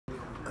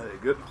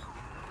good.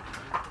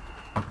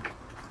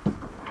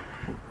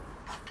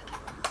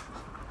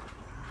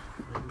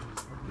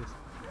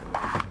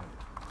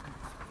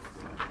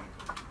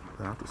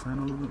 I have to sign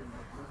all of them?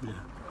 Yeah.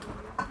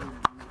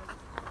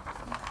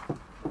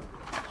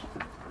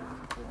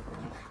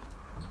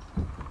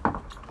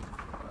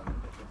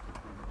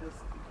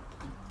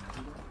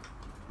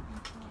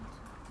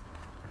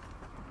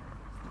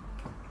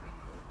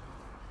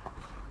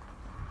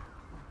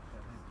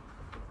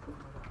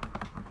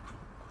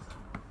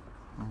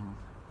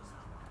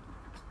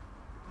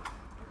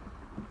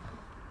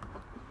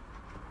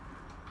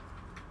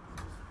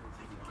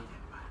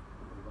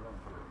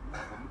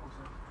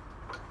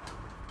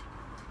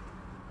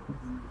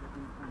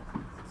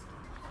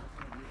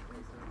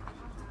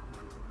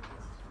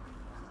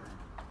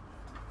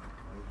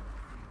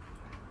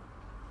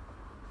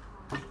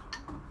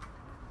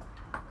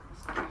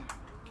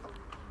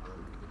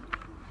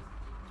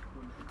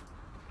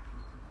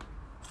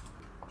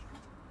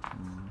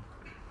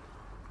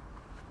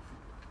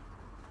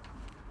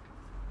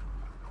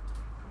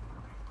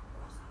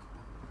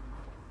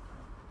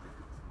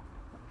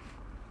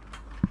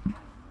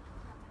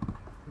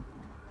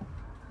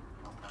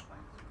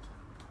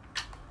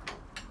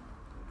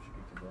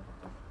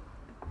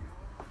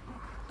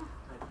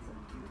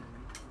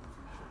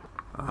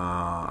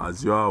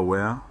 As you are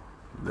aware,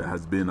 there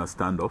has been a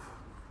standoff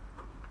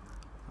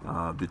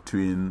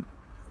between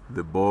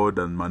the board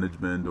and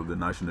management of the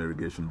National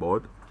Irrigation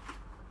Board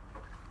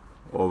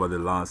over the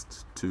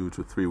last 2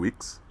 to 3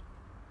 weeks.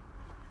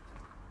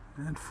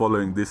 And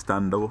following this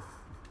standoff,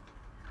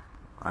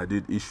 I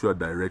did issue a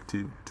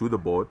directive to the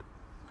board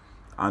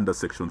under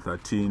Section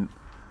 13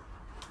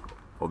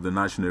 of the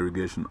National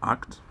Irrigation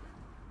Act,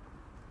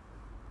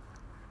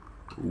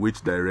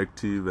 which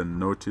directive and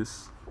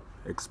notice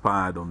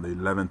expired on the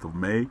 11th of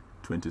May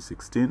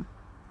 2016,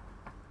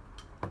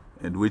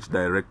 and which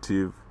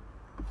directive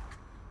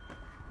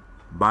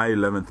by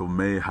 11th of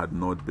May had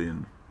not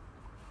been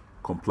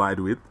complied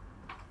with.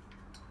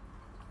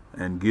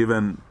 And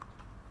given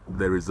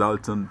the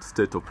resultant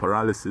state of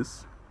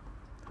paralysis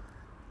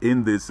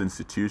in this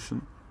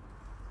institution,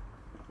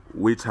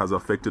 which has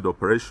affected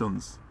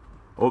operations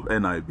of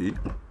NIB,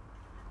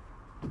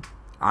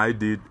 I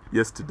did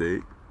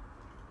yesterday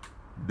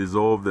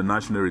dissolve the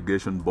National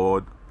Irrigation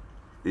Board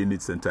in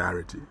its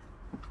entirety.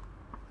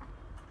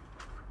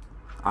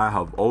 I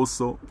have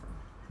also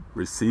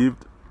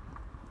received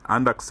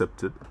and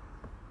accepted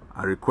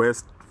a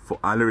request for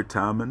early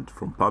retirement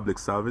from public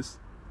service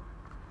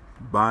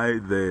by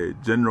the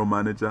General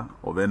Manager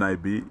of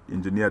NIB,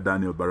 Engineer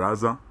Daniel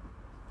Baraza,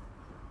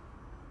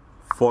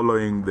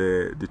 following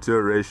the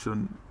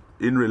deterioration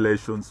in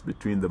relations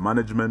between the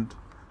management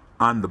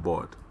and the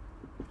board.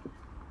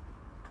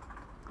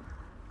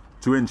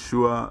 To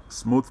ensure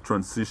smooth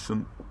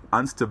transition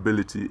and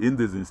stability in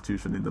this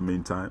institution in the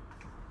meantime,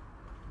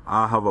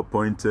 I have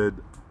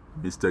appointed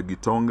Mr.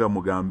 Gitonga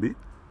Mugambi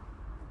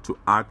to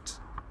act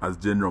as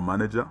General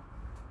Manager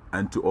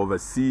and to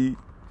oversee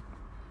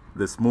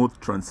the smooth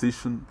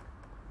transition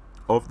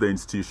of the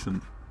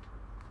institution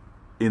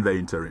in the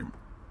interim.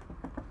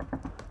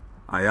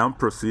 I am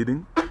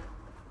proceeding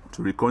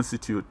to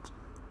reconstitute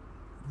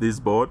this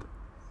board,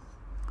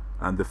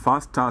 and the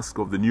first task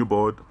of the new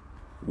board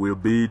will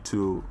be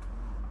to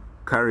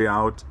carry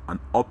out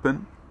an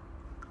open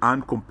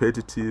and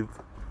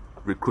competitive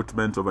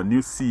recruitment of a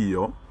new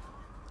CEO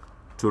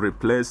to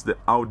replace the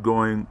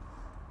outgoing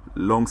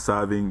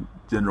long-serving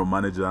General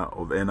Manager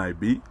of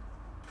NIB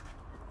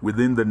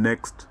within the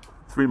next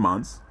 3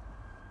 months,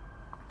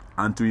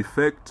 and to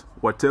effect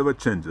whatever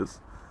changes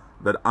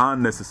that are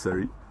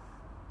necessary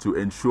to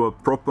ensure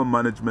proper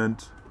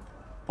management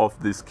of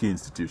this key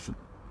institution.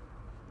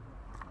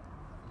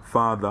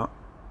 Further,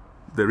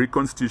 the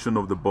reconstitution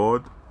of the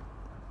board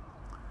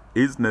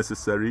is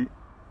necessary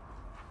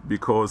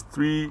because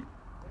 3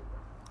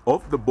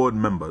 of the board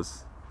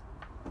members,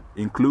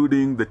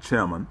 including the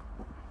chairman,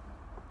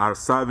 are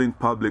serving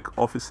public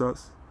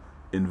officers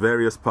in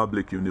various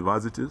public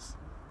universities,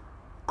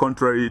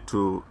 contrary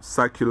to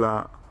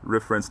circular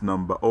reference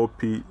number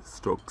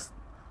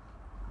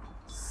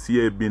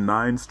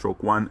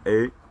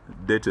OP/CAB9/1A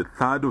dated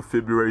 3rd of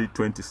February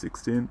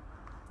 2016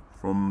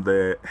 from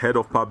the Head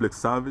of Public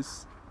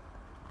Service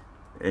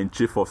and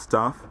Chief of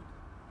Staff,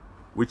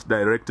 which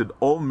directed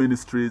all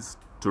ministries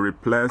to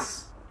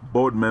replace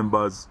board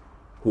members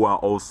who are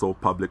also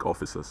public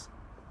officers.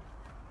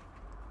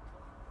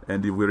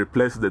 And if we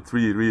replace the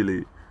 3,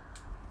 really,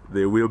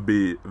 there will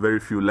be very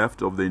few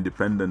left of the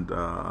independent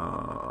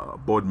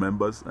board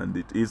members, and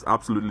it is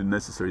absolutely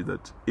necessary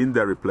that in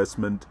their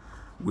replacement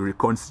we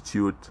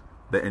reconstitute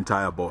the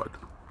entire board.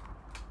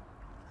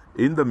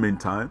 In the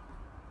meantime,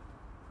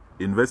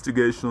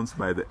 investigations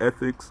by the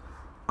Ethics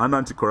and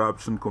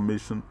Anti-Corruption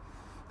Commission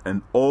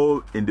and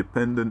all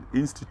independent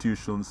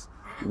institutions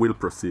will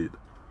proceed.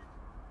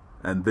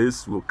 And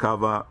this will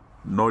cover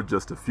not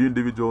just a few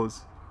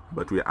individuals,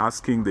 but we're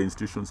asking the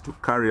institutions to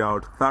carry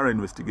out thorough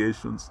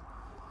investigations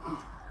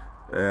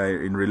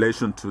in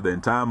relation to the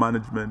entire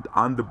management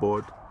and the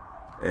board,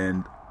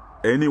 and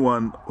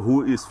anyone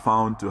who is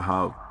found to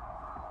have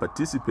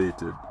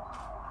participated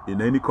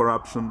in any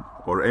corruption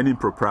or any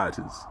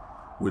improprieties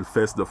will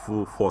face the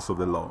full force of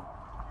the law.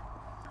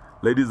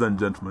 Ladies and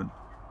gentlemen,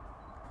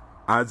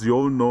 as you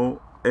all know,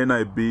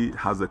 NIB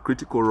has a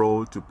critical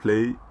role to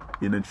play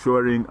in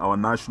ensuring our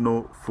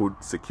national food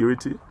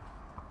security,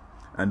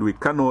 and we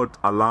cannot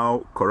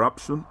allow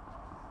corruption,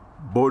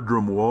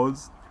 boardroom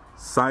wars,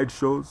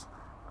 sideshows,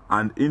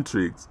 and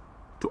intrigues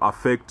to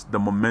affect the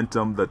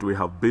momentum that we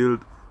have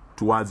built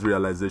towards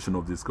realization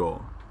of this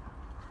goal.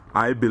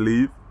 I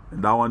believe,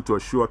 and I want to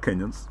assure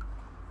Kenyans,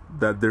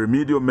 that the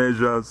remedial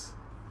measures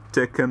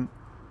taken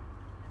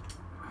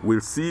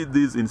will see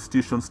these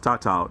institutions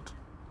start out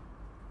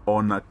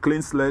on a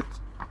clean slate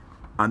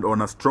and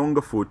on a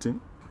stronger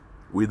footing,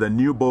 with a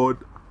new board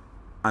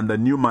and a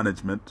new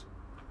management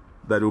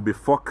that will be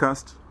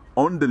focused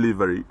on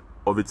delivery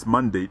of its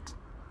mandate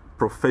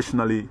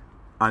professionally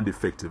and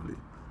effectively.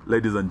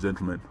 Ladies and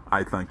gentlemen,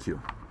 I thank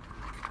you.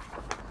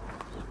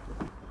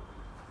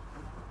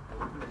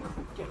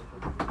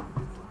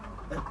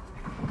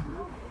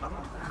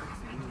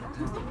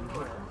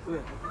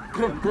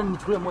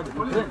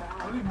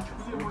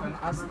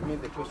 Ask me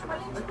the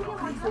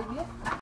question.